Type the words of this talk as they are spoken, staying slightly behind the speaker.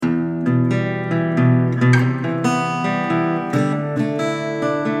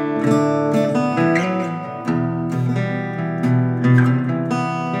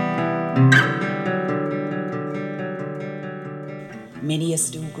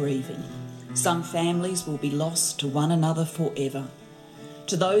grieving. Some families will be lost to one another forever.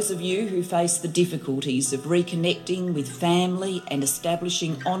 To those of you who face the difficulties of reconnecting with family and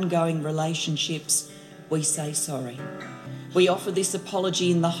establishing ongoing relationships, we say sorry. We offer this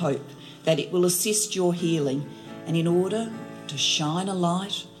apology in the hope that it will assist your healing and in order to shine a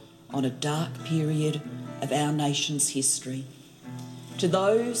light on a dark period of our nation's history. To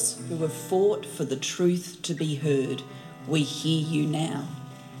those who have fought for the truth to be heard, we hear you now.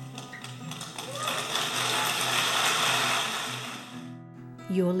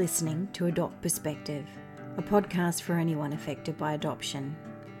 You're listening to Adopt Perspective, a podcast for anyone affected by adoption.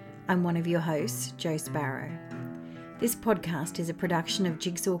 I'm one of your hosts, Jo Sparrow. This podcast is a production of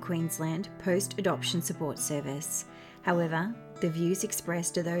Jigsaw Queensland Post-Adoption Support Service. However, the views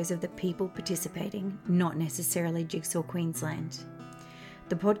expressed are those of the people participating, not necessarily Jigsaw Queensland.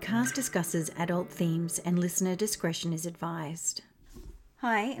 The podcast discusses adult themes and listener discretion is advised.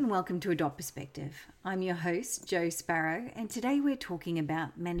 Hi and welcome to Adopt Perspective. I'm your host, Jo Sparrow, and today we're talking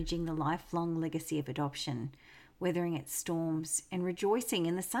about managing the lifelong legacy of adoption, weathering its storms and rejoicing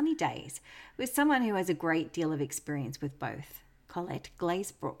in the sunny days with someone who has a great deal of experience with both, Colette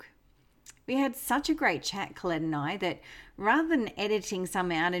Glazebrook. We had such a great chat, Colette and I, that rather than editing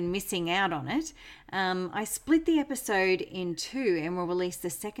some out and missing out on it, I split the episode in two and will release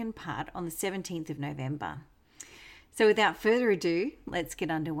the second part on the 17th of November. So without further ado, let's get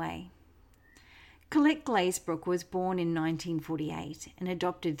underway. Colette Glazebrook was born in 1948 and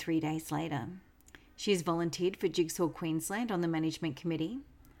adopted 3 days later. She has volunteered for Jigsaw Queensland on the management committee,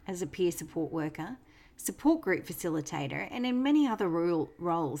 as a peer support worker, support group facilitator, and in many other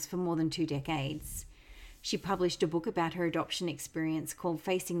roles for more than 2 decades. She published a book about her adoption experience called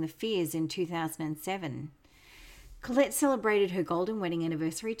Facing the Fears in 2007. Colette celebrated her golden wedding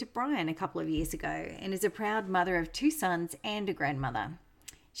anniversary to Brian a couple of years ago and is a proud mother of 2 sons and a grandmother.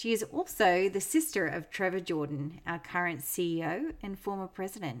 She is also the sister of Trevor Jordan, our current CEO and former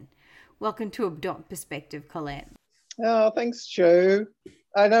president. Welcome to Adopt Perspective, Colette. Oh, thanks, Jo.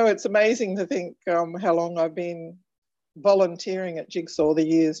 I know it's amazing to think how long I've been volunteering at Jigsaw. The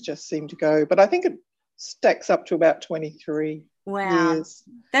years just seem to go, but I think it stacks up to about 23 years.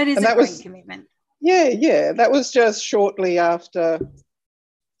 That is a great commitment. Yeah. That was just shortly after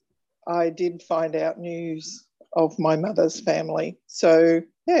I did find out news of my mother's family. So,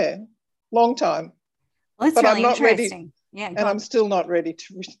 yeah, long time. Well, it's but really I'm not interesting. Ready, and I'm still not ready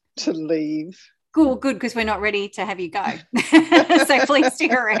to leave. Cool, good, because we're not ready to have you go. So please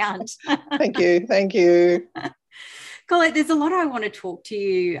stick around. Thank you. Colette, there's a lot I want to talk to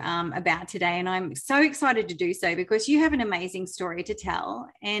you about today, and I'm so excited to do so because you have an amazing story to tell.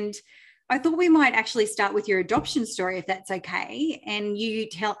 And I thought we might actually start with your adoption story, if that's okay. And you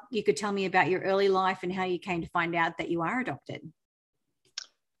could tell me about your early life and how you came to find out that you are adopted.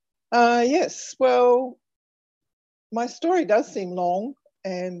 Yes. Well, my story does seem long,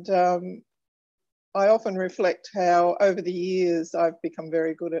 and I often reflect how over the years I've become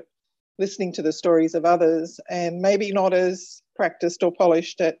very good at listening to the stories of others and maybe not as practiced or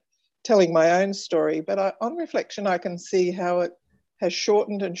polished at telling my own story. But on reflection, I can see how it has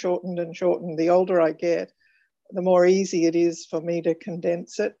shortened and shortened and shortened. The older I get, the more easy it is for me to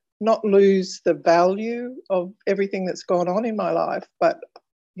condense it, not lose the value of everything that's gone on in my life, but,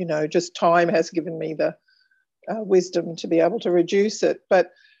 just time has given me the wisdom to be able to reduce it.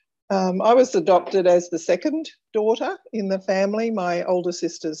 But I was adopted as the second daughter in the family. My older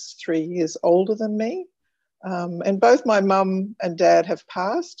sister's 3 years older than me. And both my mum and dad have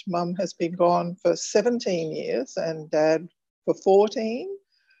passed. Mum has been gone for 17 years and dad for 14.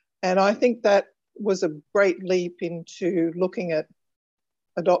 And I think that was a great leap into looking at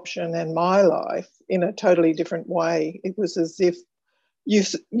adoption and my life in a totally different way. It was as if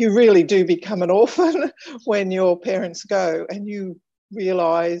you really do become an orphan when your parents go and you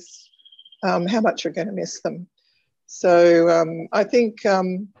realise how much you're going to miss them. So I think for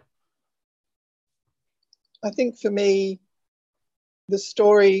me, the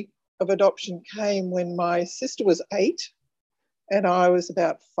story of adoption came when my sister was 8 and I was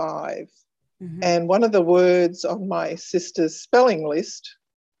about 5. Mm-hmm. And one of the words on my sister's spelling list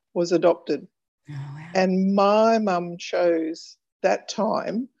was adopted. Oh, wow. And my mum chose that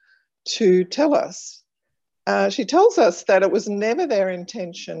time to tell us. She tells us that it was never their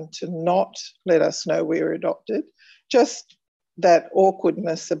intention to not let us know we were adopted, just that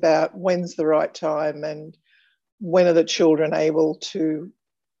awkwardness about when's the right time and when are the children able to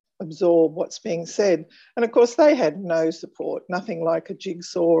absorb what's being said. And of course, they had no support, nothing like a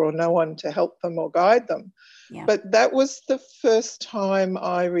Jigsaw or no one to help them or guide them. Yeah. But that was the first time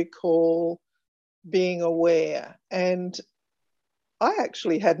I recall being aware. And I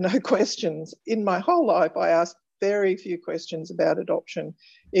actually had no questions. In my whole life, I asked very few questions about adoption.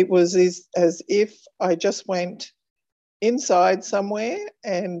 It was as if I just went inside somewhere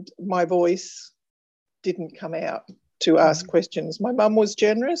and my voice didn't come out to ask questions. My mum was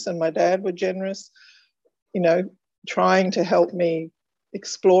generous and my dad were generous, trying to help me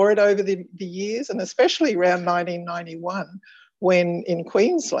explore it over the years, and especially around 1991, when in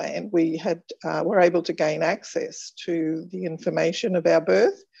Queensland we were able to gain access to the information of our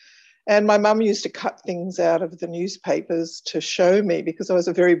birth. And my mum used to cut things out of the newspapers to show me, because I was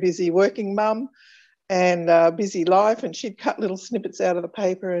a very busy working mum and a busy life, and she'd cut little snippets out of the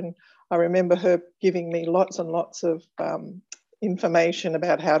paper. And I remember her giving me lots and lots of information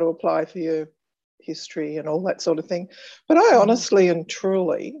about how to apply for your history and all that sort of thing. But I honestly and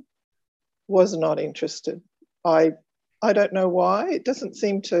truly was not interested. I don't know why. It doesn't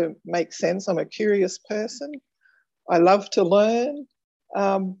seem to make sense. I'm a curious person. I love to learn,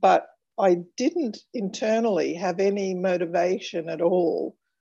 but I didn't internally have any motivation at all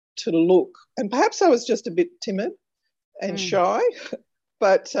to look. And perhaps I was just a bit timid and shy,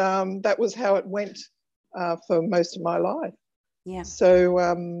 but that was how it went for most of my life. Yeah. So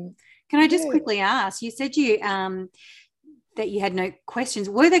can I just quickly ask, you said that you had no questions.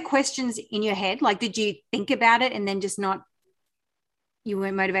 Were there questions in your head? Like, did you think about it and then just you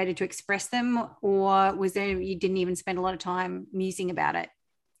weren't motivated to express them, or you didn't even spend a lot of time musing about it?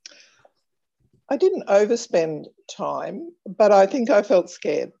 I didn't overspend time, but I think I felt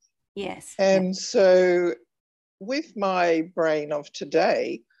scared. Yes. And so with my brain of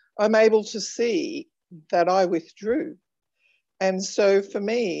today, I'm able to see that I withdrew. And so for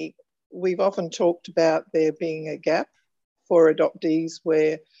me, we've often talked about there being a gap for adoptees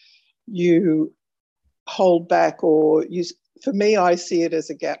where you hold back, for me, I see it as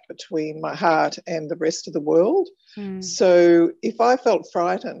a gap between my heart and the rest of the world. So if I felt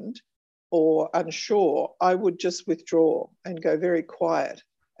frightened or unsure, I would just withdraw and go very quiet.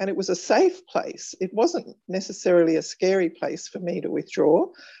 And it was a safe place. It wasn't necessarily a scary place for me to withdraw.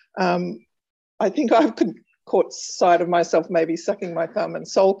 I think I could caught sight of myself maybe sucking my thumb and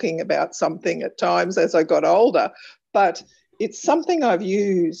sulking about something at times as I got older, but it's something I've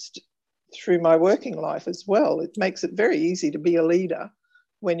used through my working life as well. It makes it very easy to be a leader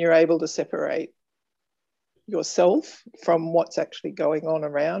when you're able to separate yourself from what's actually going on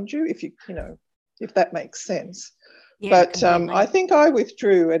around you, if that makes sense. Yeah, but I think I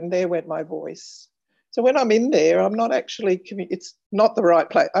withdrew and there went my voice. So when I'm in there, I'm not actually, it's not the right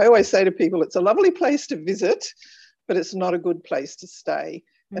place. I always say to people, it's a lovely place to visit, but it's not a good place to stay.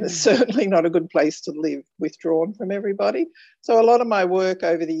 And it's certainly not a good place to live, withdrawn from everybody. So a lot of my work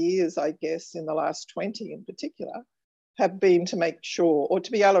over the years, I guess, in the last 20 in particular, have been to make sure, or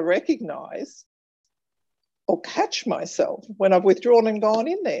to be able to recognise or catch myself when I've withdrawn and gone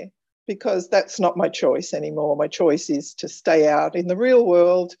in there, because that's not my choice anymore. My choice is to stay out in the real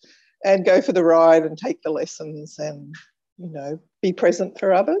world and go for the ride and take the lessons and, be present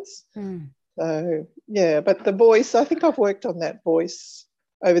for others. So, yeah, but the voice, I think I've worked on that voice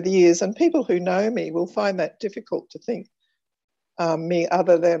over the years, and people who know me will find that difficult to think me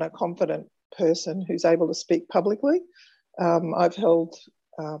other than a confident person who's able to speak publicly. I've held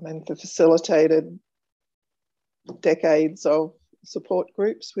and facilitated decades of support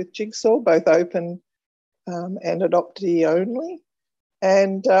groups with Jigsaw, both open and adoptee only.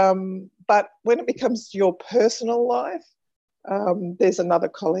 And but when it becomes your personal life, there's another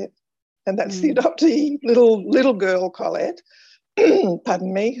Colette, and that's the adoptee little girl Colette,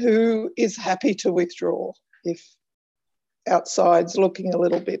 pardon me, who is happy to withdraw if outside's looking a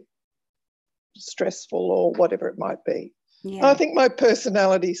little bit stressful or whatever it might be. Yeah. I think my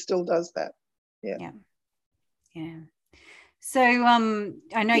personality still does that. Yeah. So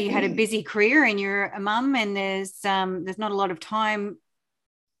I know you had a busy career and you're a mum, and there's not a lot of time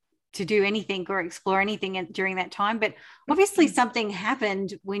to do anything or explore anything during that time. But obviously something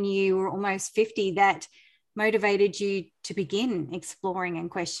happened when you were almost 50 that motivated you to begin exploring and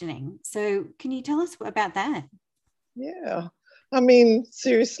questioning. So can you tell us about that? Yeah. I mean,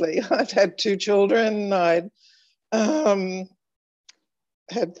 seriously, I'd had 2 children. I'd had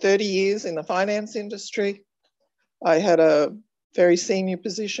 30 years in the finance industry. I had a very senior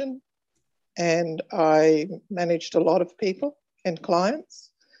position and I managed a lot of people and clients.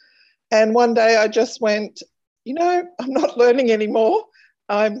 And one day I just went, I'm not learning anymore.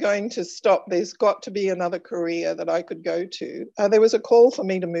 I'm going to stop. There's got to be another career that I could go to. There was a call for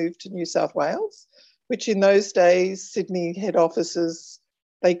me to move to New South Wales, which in those days, Sydney head offices,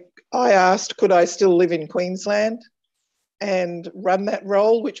 I asked, could I still live in Queensland and run that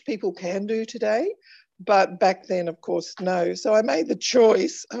role, which people can do today. But back then, of course, no. So I made the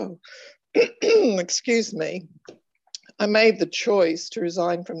choice, excuse me, I made the choice to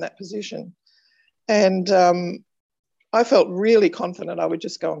resign from that position. And I felt really confident I would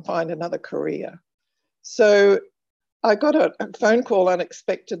just go and find another career. So I got a phone call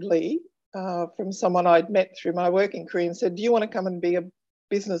unexpectedly from someone I'd met through my working career and said, do you want to come and be a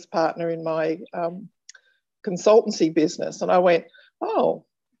business partner in my consultancy business? And I went, oh,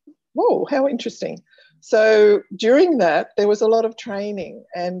 whoa, how interesting. So during that, there was a lot of training,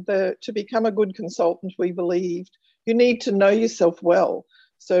 and to become a good consultant, we believed you need to know yourself well.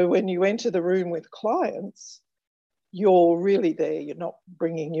 So when you enter the room with clients, you're really there. You're not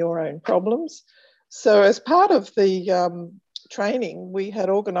bringing your own problems. So as part of the training, we had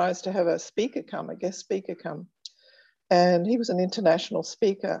organised to have a guest speaker come, and he was an international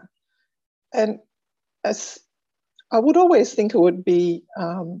speaker. And as I would always think it would be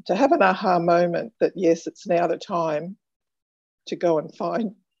to have an aha moment that, yes, it's now the time to go and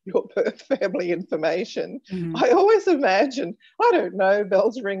find your birth family information. Mm-hmm. I always imagine, I don't know,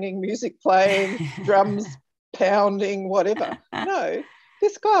 bells ringing, music playing, drums pounding, whatever. No,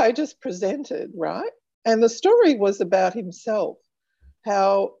 this guy just presented, right? And the story was about himself,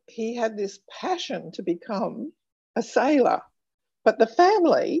 how he had this passion to become a sailor. But the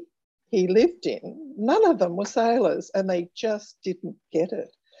family he lived in, none of them were sailors, and they just didn't get it.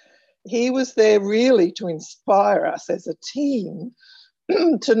 He was there really to inspire us as a team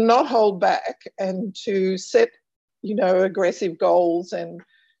to not hold back and to set, aggressive goals and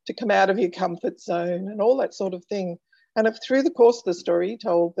to come out of your comfort zone and all that sort of thing. And through the course of the story, he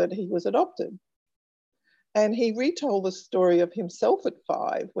told that he was adopted. And he retold the story of himself at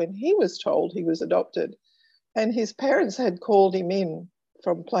 5 when he was told he was adopted. And his parents had called him in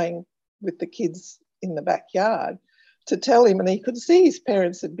from playing with the kids in the backyard to tell him, and he could see his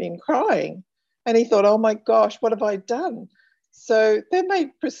parents had been crying. And he thought, oh my gosh, what have I done? So then they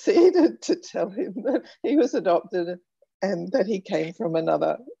proceeded to tell him that he was adopted and that he came from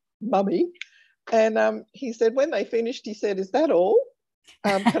another mummy. And he said, when they finished, he said, is that all?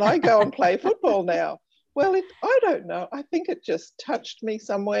 Can I go and play football now? Well, I don't know. I think it just touched me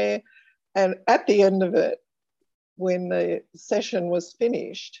somewhere. And at the end of it, when the session was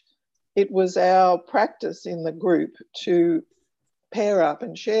finished, it was our practice in the group to pair up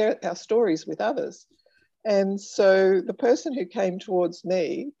and share our stories with others. And so the person who came towards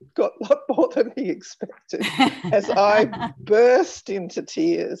me got a lot more than he expected. As I burst into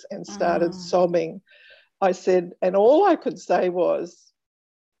tears and started sobbing, I said, and all I could say was,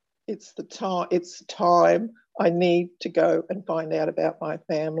 it's time. I need to go and find out about my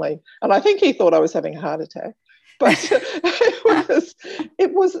family. And I think he thought I was having a heart attack. But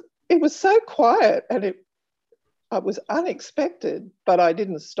it was so quiet, and it was unexpected, but I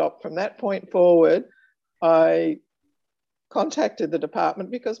didn't stop from that point forward. I contacted the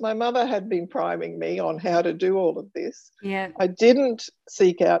department because my mother had been priming me on how to do all of this. Yeah. I didn't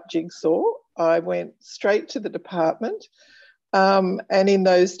seek out Jigsaw. I went straight to the department. And in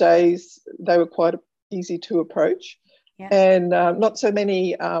those days, they were quite easy to approach. Yeah. And not so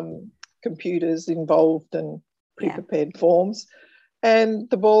many computers involved and pre-prepared forms. And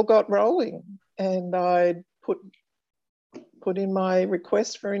the ball got rolling. And I put in my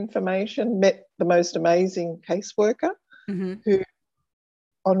request for information, met the most amazing caseworker, who,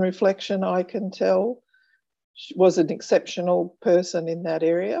 on reflection, I can tell was an exceptional person in that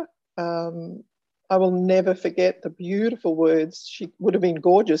area. I will never forget the beautiful words. She would have been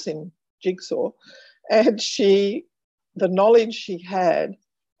gorgeous in Jigsaw. And the knowledge she had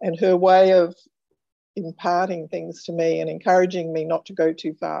and her way of imparting things to me and encouraging me not to go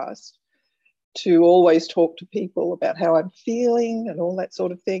too fast, to always talk to people about how I'm feeling and all that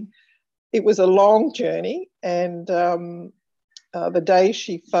sort of thing. It was a long journey, and the day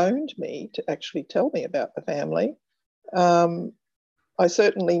she phoned me to actually tell me about the family, I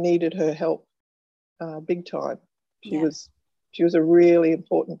certainly needed her help big time. She was a really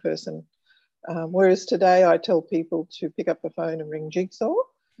important person. Whereas today I tell people to pick up the phone and ring Jigsaw,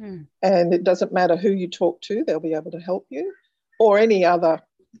 and it doesn't matter who you talk to, they'll be able to help you, or any other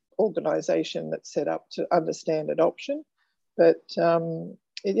organisation that's set up to understand adoption. But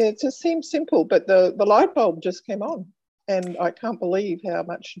it just seems simple, but the light bulb just came on, and I can't believe how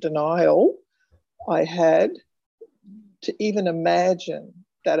much denial I had to even imagine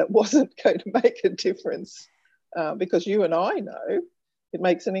that it wasn't going to make a difference, because you and I know it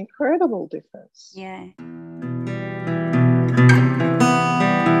makes an incredible difference. Yeah.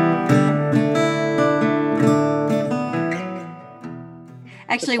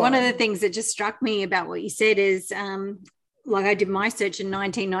 Actually, one of the things that just struck me about what you said is like I did my search in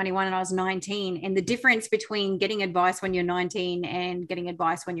 1991 and I was 19, and the difference between getting advice when you're 19 and getting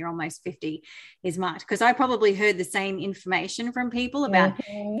advice when you're almost 50 is much, because I probably heard the same information from people about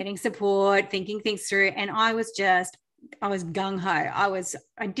getting support, thinking things through, and I was gung-ho.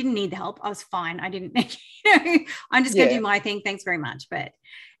 I didn't need the help. I was fine. I didn't, I'm just going to do my thing. Thanks very much.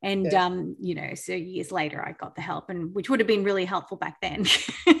 So years later I got the help, and which would have been really helpful back then.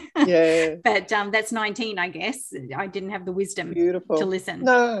 But that's 19, I guess. I didn't have the wisdom to listen.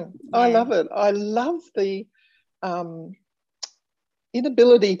 No, I love it. I love the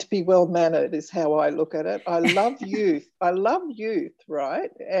inability to be well-mannered is how I look at it. I love youth. I love youth, right?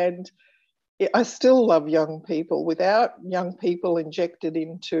 And I still love young people. Without young people injected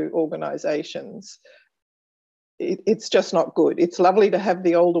into organisations, it's just not good. It's lovely to have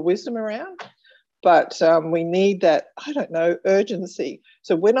the older wisdom around, but we need that, I don't know, urgency.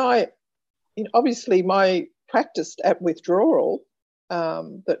 So when obviously my practice at withdrawal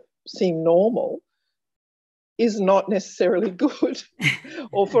that seemed normal is not necessarily good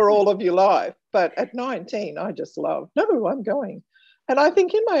or for all of your life. But at 19, I just love, no, I'm going. And I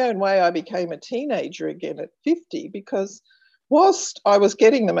think in my own way, I became a teenager again at 50, because whilst I was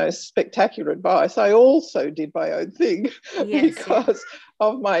getting the most spectacular advice, I also did my own thing because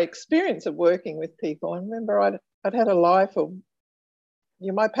of my experience of working with people. I remember I'd had a life of,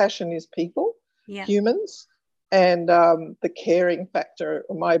 my passion is people, humans, and the caring factor,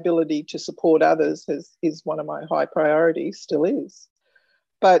 my ability to support others is one of my high priorities, still is.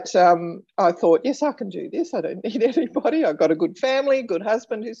 But I thought, yes, I can do this. I don't need anybody. I've got a good family, good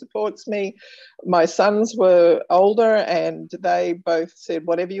husband who supports me. My sons were older and they both said,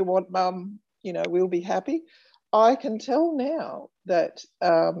 whatever you want, Mum, we'll be happy. I can tell now that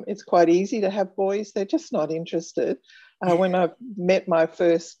it's quite easy to have boys. They're just not interested. When I've met my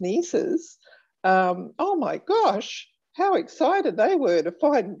first nieces, oh my gosh, how excited they were to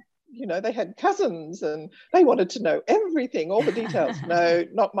find, they had cousins and they wanted to know everything, all the details. No,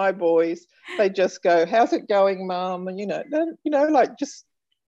 not my boys. They just go, how's it going, Mum? And, like just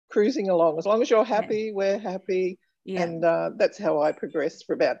cruising along. As long as you're happy, we're happy. Yeah. And that's how I progressed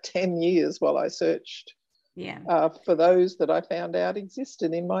for about 10 years while I searched for those that I found out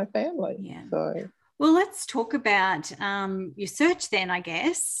existed in my family. Yeah. So. Well, let's talk about your search then, I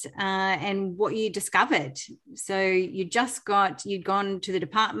guess, and what you discovered. So you'd gone to the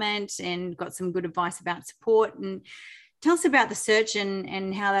department and got some good advice about support. And tell us about the search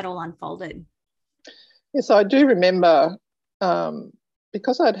and how that all unfolded. Yes, I do remember,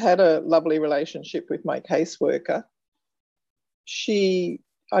 because I'd had a lovely relationship with my caseworker, she,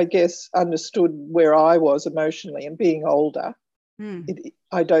 I guess, understood where I was emotionally, and being older,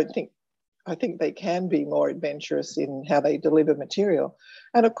 I think they can be more adventurous in how they deliver material.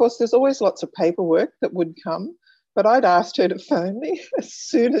 And of course, there's always lots of paperwork that would come, but I'd asked her to phone me as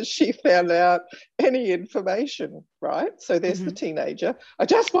soon as she found out any information, right? So there's the teenager. I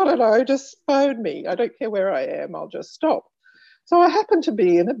just want to know, just phone me. I don't care where I am, I'll just stop. So I happened to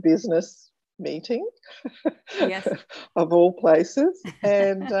be in a business meeting of all places,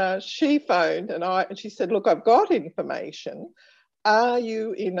 and she phoned and she said, look, I've got information. Are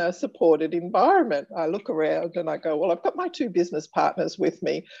you in a supported environment? I look around and I go, well, I've got my two business partners with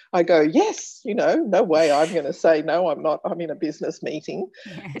me. I go, yes, no way I'm going to say, no, I'm not. I'm in a business meeting.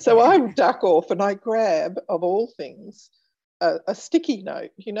 So I duck off and I grab, of all things, a sticky note,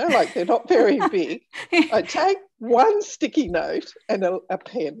 like they're not very big. I take one sticky note and a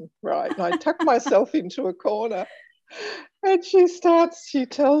pen, right? And I tuck myself into a corner. And she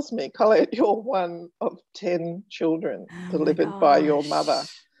tells me, Colette, you're one of 10 children delivered by your mother.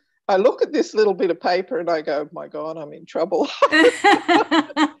 I look at this little bit of paper and I go, my God, I'm in trouble. So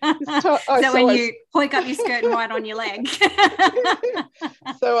when you hoik up your skirt and write on your leg.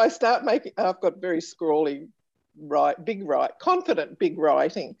 So I start I've got very scrawly, confident big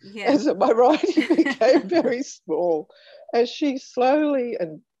writing. Yeah. As my writing became very small, as she slowly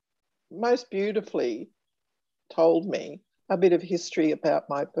and most beautifully told me a bit of history about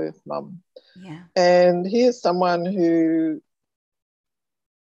my birth mum. Yeah. And here's someone who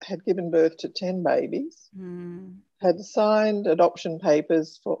had given birth to 10 babies, had signed adoption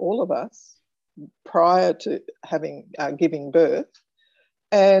papers for all of us prior to giving birth.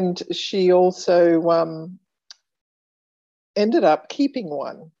 And she also ended up keeping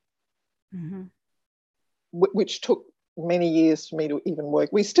one, which took many years for me to even work.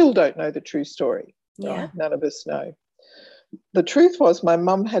 We still don't know the true story. Yeah. Right? None of us know. The truth was my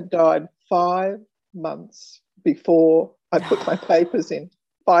mum had died 5 months before I put my papers in.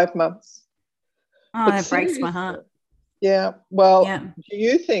 5 months. Oh, that breaks my heart. Yeah. Well, do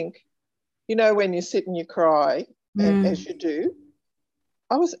you think, when you sit and you cry and as you do,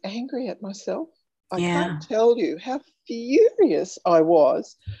 I was angry at myself. I can't tell you how furious I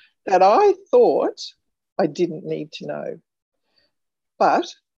was that I thought I didn't need to know. But,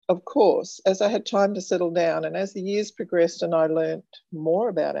 of course, as I had time to settle down and as the years progressed and I learnt more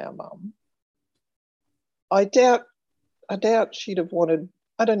about our mum, I doubt she'd have wanted,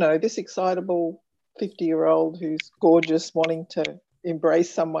 I don't know, this excitable 50-year-old who's gorgeous wanting to embrace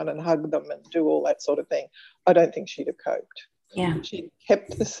someone and hug them and do all that sort of thing. I don't think she'd have coped. Yeah. She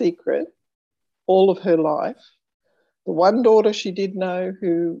kept the secret all of her life. The one daughter she did know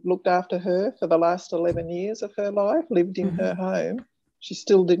who looked after her for the last 11 years of her life, lived in her home. She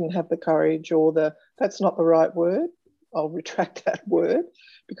still didn't have the courage or that's not the right word. I'll retract that word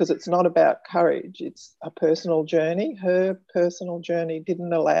because it's not about courage. It's a personal journey. Her personal journey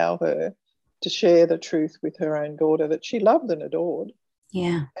didn't allow her to share the truth with her own daughter that she loved and adored.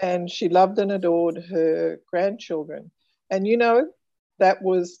 Yeah. And she loved and adored her grandchildren. And, you know, that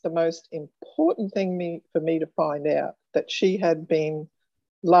was the most important thing for me to find out, that she had been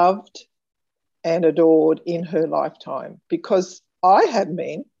loved and adored in her lifetime, because I had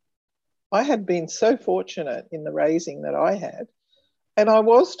been so fortunate in the raising that I had. And I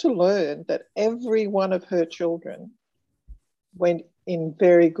was to learn that every one of her children went in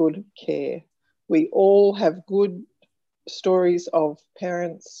very good care. We all have good stories of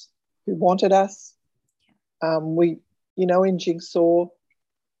parents who wanted us. In Jigsaw,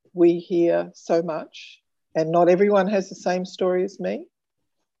 we hear so much, and not everyone has the same story as me.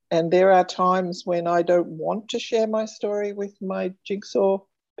 And there are times when I don't want to share my story with my Jigsaw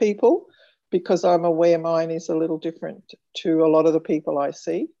people because I'm aware mine is a little different to a lot of the people I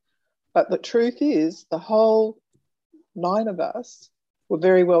see. But the truth is, the whole 9 of us were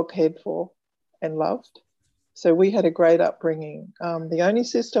very well cared for and loved. So we had a great upbringing. The only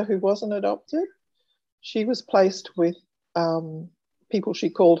sister who wasn't adopted, she was placed with people she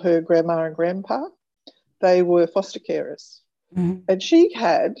called her grandma and grandpa. They were foster carers. And she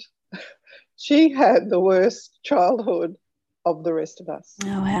had the worst childhood of the rest of us.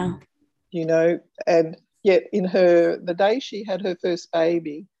 Oh, wow. You know, and yet the day she had her first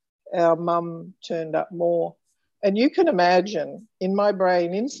baby, our mum turned up more. And you can imagine, in my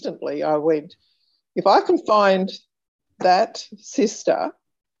brain instantly, I went, if I can find that sister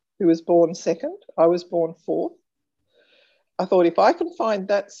who was born second, I was born fourth. I thought, if I can find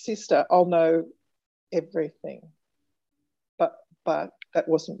that sister, I'll know everything. But that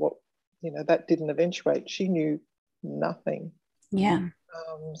wasn't what, that didn't eventuate. She knew nothing. Yeah.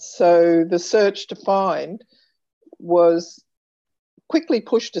 So the search to find was quickly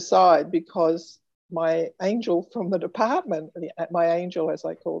pushed aside because my angel from the department, my angel as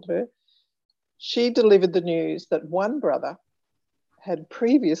I called her, she delivered the news that one brother had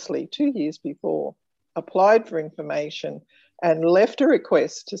previously, 2 years before, applied for information and left a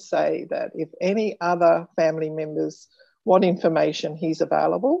request to say that if any other family members want information, he's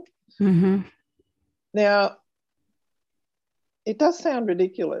available. Now, it does sound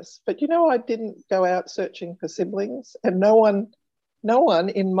ridiculous, but I didn't go out searching for siblings, and no one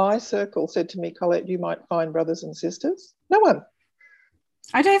in my circle said to me, Colette, you might find brothers and sisters. No one.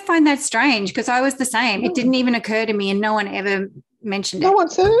 I don't find that strange because I was the same. It didn't even occur to me and no one ever mentioned it. No one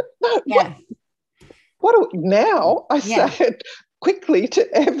said it? No. Yeah. Now I say it quickly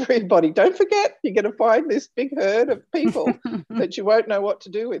to everybody. Don't forget, you're going to find this big herd of people that you won't know what to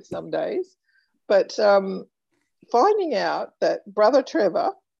do with some days. But finding out that Brother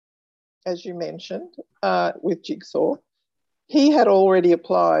Trevor, as you mentioned, with Jigsaw, he had already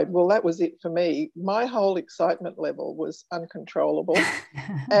applied. Well, that was it for me. My whole excitement level was uncontrollable.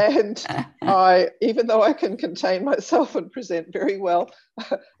 And even though I can contain myself and present very well,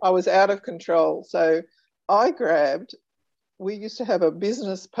 I was out of control. So we used to have a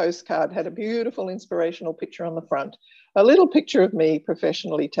business postcard, had a beautiful inspirational picture on the front, a little picture of me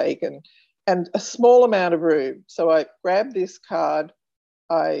professionally taken, and a small amount of room. So I grabbed this card,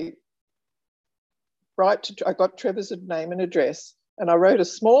 I got Trevor's name and address, and I wrote a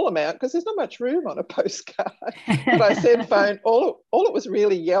small amount because there's not much room on a postcard. But I said phone. All it was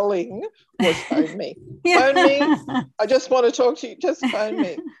really yelling was phone me. Phone me. I just want to talk to you. Just phone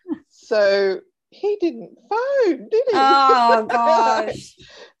me. So he didn't phone, did he? Oh, gosh.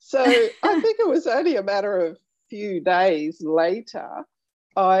 So I think it was only a matter of few days later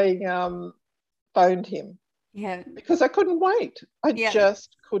I phoned him. Yeah. Because I couldn't wait. I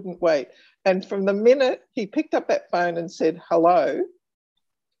just couldn't wait. And from the minute he picked up that phone and said hello,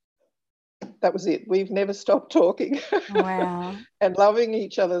 that was it. We've never stopped talking. Wow. And loving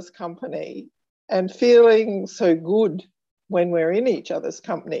each other's company and feeling so good when we're in each other's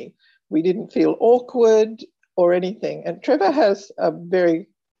company. We didn't feel awkward. or anything. And Trevor has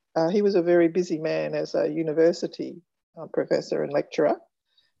he was a very busy man as a university professor and lecturer.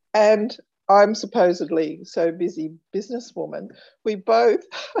 And I'm supposedly so busy businesswoman. We both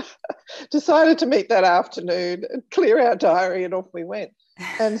decided to meet that afternoon and clear our diary, and off we went.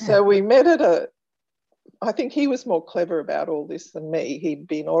 And so we met I think he was more clever about all this than me. He'd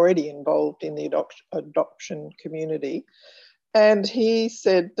been already involved in the adoption community. And he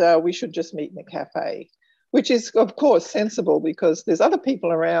said we should just meet in a cafe, which is, of course, sensible because there's other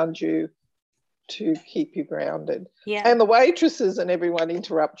people around you to keep you grounded. Yeah. And the waitresses and everyone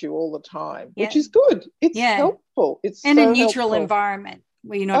interrupt you all the time, which is good. It's helpful. It's and so a neutral helpful. Environment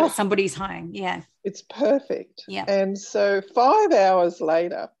where you're not at somebody's home. Yeah. It's perfect. Yeah. And so 5 hours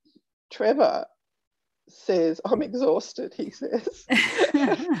later, Trevor says, I'm exhausted, he says.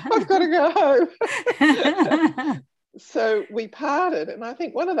 I've got to go home. So we parted, and I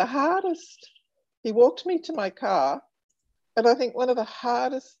think he walked me to my car, and I think one of the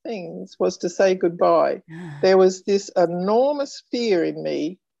hardest things was to say goodbye. There was this enormous fear in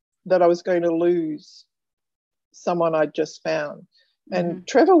me that I was going to lose someone I'd just found. And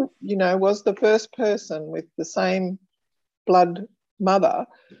Trevor, was the first person with the same blood mother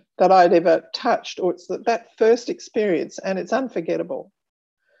that I'd ever touched, or it's that first experience, and it's unforgettable.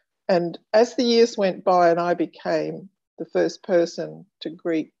 And as the years went by and I became the first person to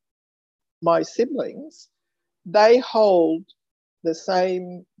greet my siblings, they hold the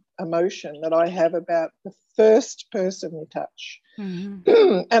same emotion that I have about the first person you touch.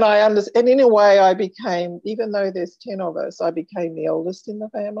 And I understand, and in a way I became, even though there's 10 of us, I became the eldest in the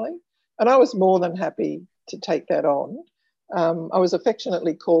family, and I was more than happy to take that on. I was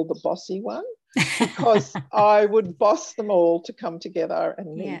affectionately called the bossy one because I would boss them all to come together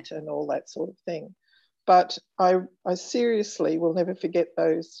and meet and all that sort of thing. But I seriously will never forget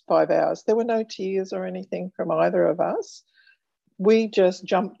those 5 hours. There were no tears or anything from either of us. We just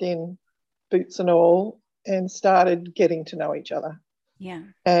jumped in, boots and all, and started getting to know each other. Yeah.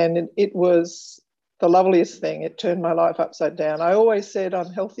 And it was the loveliest thing. It turned my life upside down. I always said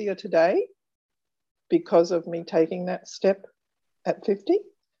I'm healthier today because of me taking that step at 50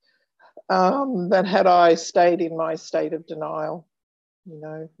 than had I stayed in my state of denial.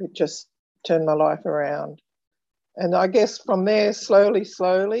 It just turned my life around. And I guess from there, slowly,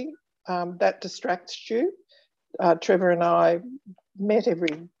 that distracts you. Trevor and I met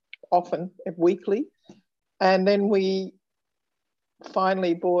often, weekly. And then we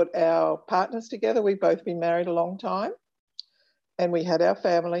finally brought our partners together. We've both been married a long time. And we had our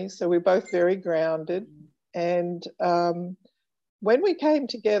families, so we're both very grounded. And when we came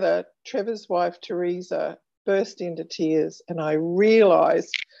together, Trevor's wife, Teresa, burst into tears, and I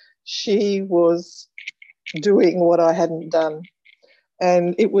realised she was doing what I hadn't done.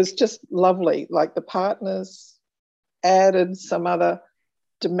 And it was just lovely. Like the partners added some other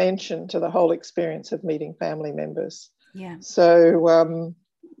dimension to the whole experience of meeting family members. Yeah. So,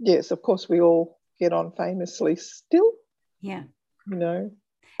 yes, of course, we all get on famously still. Yeah. And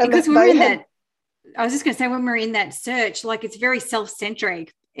because when we're in that, I was just going to say, when we're in that search, like it's very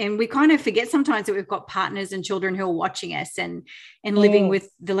self-centric, and we kind of forget sometimes that we've got partners and children who are watching us and living with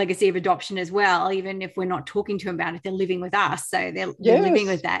the legacy of adoption as well. Even if we're not talking to them about it, they're living with us. So they're living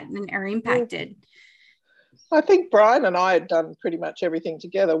with that and are impacted. I think Brian and I had done pretty much everything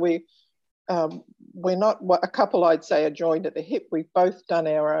together. We're not a couple, I'd say, are joined at the hip. We've both done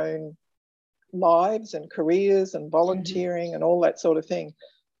our own lives and careers and volunteering and all that sort of thing.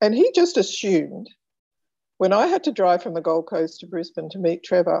 And he just assumed when I had to drive from the Gold Coast to Brisbane to meet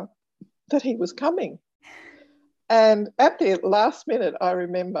Trevor that he was coming. And at the last minute, I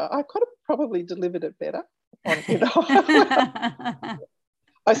remember I could have probably delivered it better. I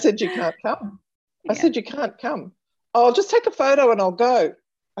said, you can't come. I said, you can't come. I'll just take a photo and I'll go.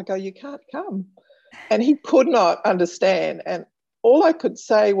 I go, you can't come. And he could not understand. And all I could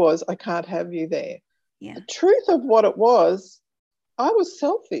say was, I can't have you there. Yeah. The truth of what it was, I was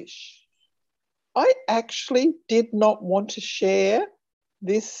selfish. I actually did not want to share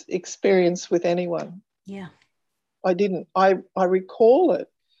this experience with anyone. Yeah. I didn't. I recall it.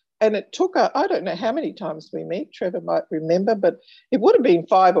 And it took, I don't know how many times we meet, Trevor might remember, but it would have been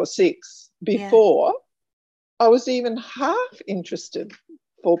 5 or 6 before I was even half interested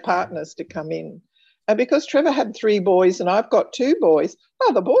for partners to come in. And because Trevor had 3 boys and I've got 2 boys,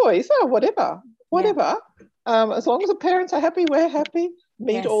 the boys, whatever. Yeah. As long as the parents are happy, we're happy.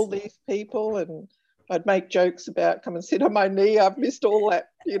 Meet all these people, and I'd make jokes about come and sit on my knee. I've missed all that,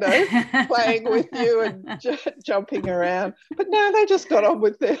 playing with you and jumping around. But no, they just got on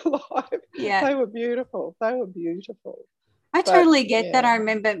with their life. Yeah. They were beautiful. I totally get that. I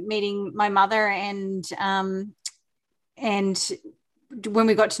remember meeting my mother and when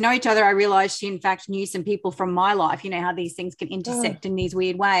we got to know each other, I realized she in fact knew some people from my life, how these things can intersect in these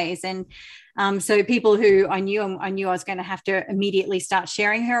weird ways. And so people who I knew I was going to have to immediately start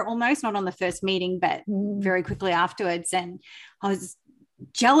sharing her, almost not on the first meeting, but very quickly afterwards. And I was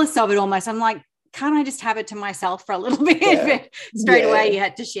jealous of it almost. I'm like, can't I just have it to myself for a little bit? But straight away you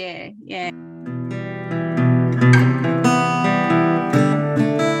had to share. Yeah.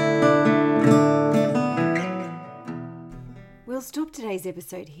 We'll stop today's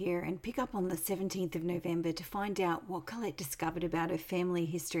episode here and pick up on the 17th of November to find out what Colette discovered about her family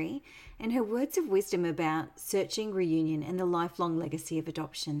history and her words of wisdom about searching, reunion, and the lifelong legacy of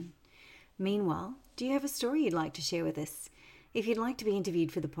adoption. Meanwhile, do you have a story you'd like to share with us? If you'd like to be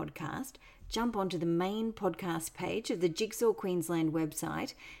interviewed for the podcast, jump onto the main podcast page of the Jigsaw Queensland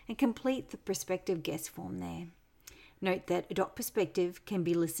website and complete the prospective guest form there. Note that Adopt Perspective can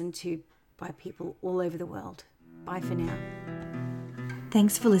be listened to by people all over the world. Bye for now.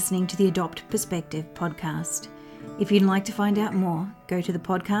 Thanks for listening to the Adopt Perspective podcast. If you'd like to find out more, go to the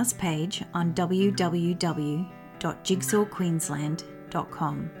podcast page on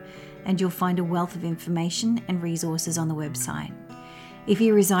www.jigsawqueensland.com and you'll find a wealth of information and resources on the website. If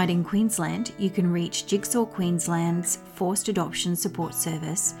you reside in Queensland, you can reach Jigsaw Queensland's Forced Adoption Support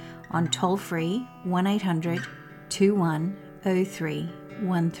Service on toll-free 1800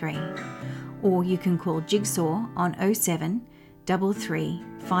 210313, or you can call Jigsaw on 07 33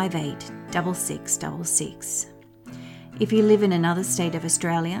 58 6666. If you live in another state of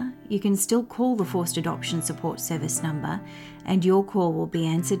Australia, you can still call the Forced Adoption Support Service number and your call will be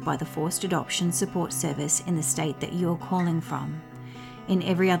answered by the Forced Adoption Support Service in the state that you are calling from. In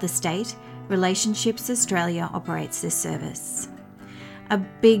every other state, Relationships Australia operates this service. A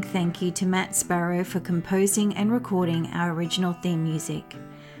big thank you to Matt Sparrow for composing and recording our original theme music.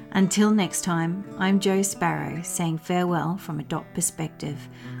 Until next time, I'm Jo Sparrow saying farewell from Adopt Perspective,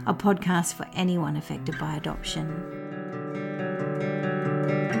 a podcast for anyone affected by adoption.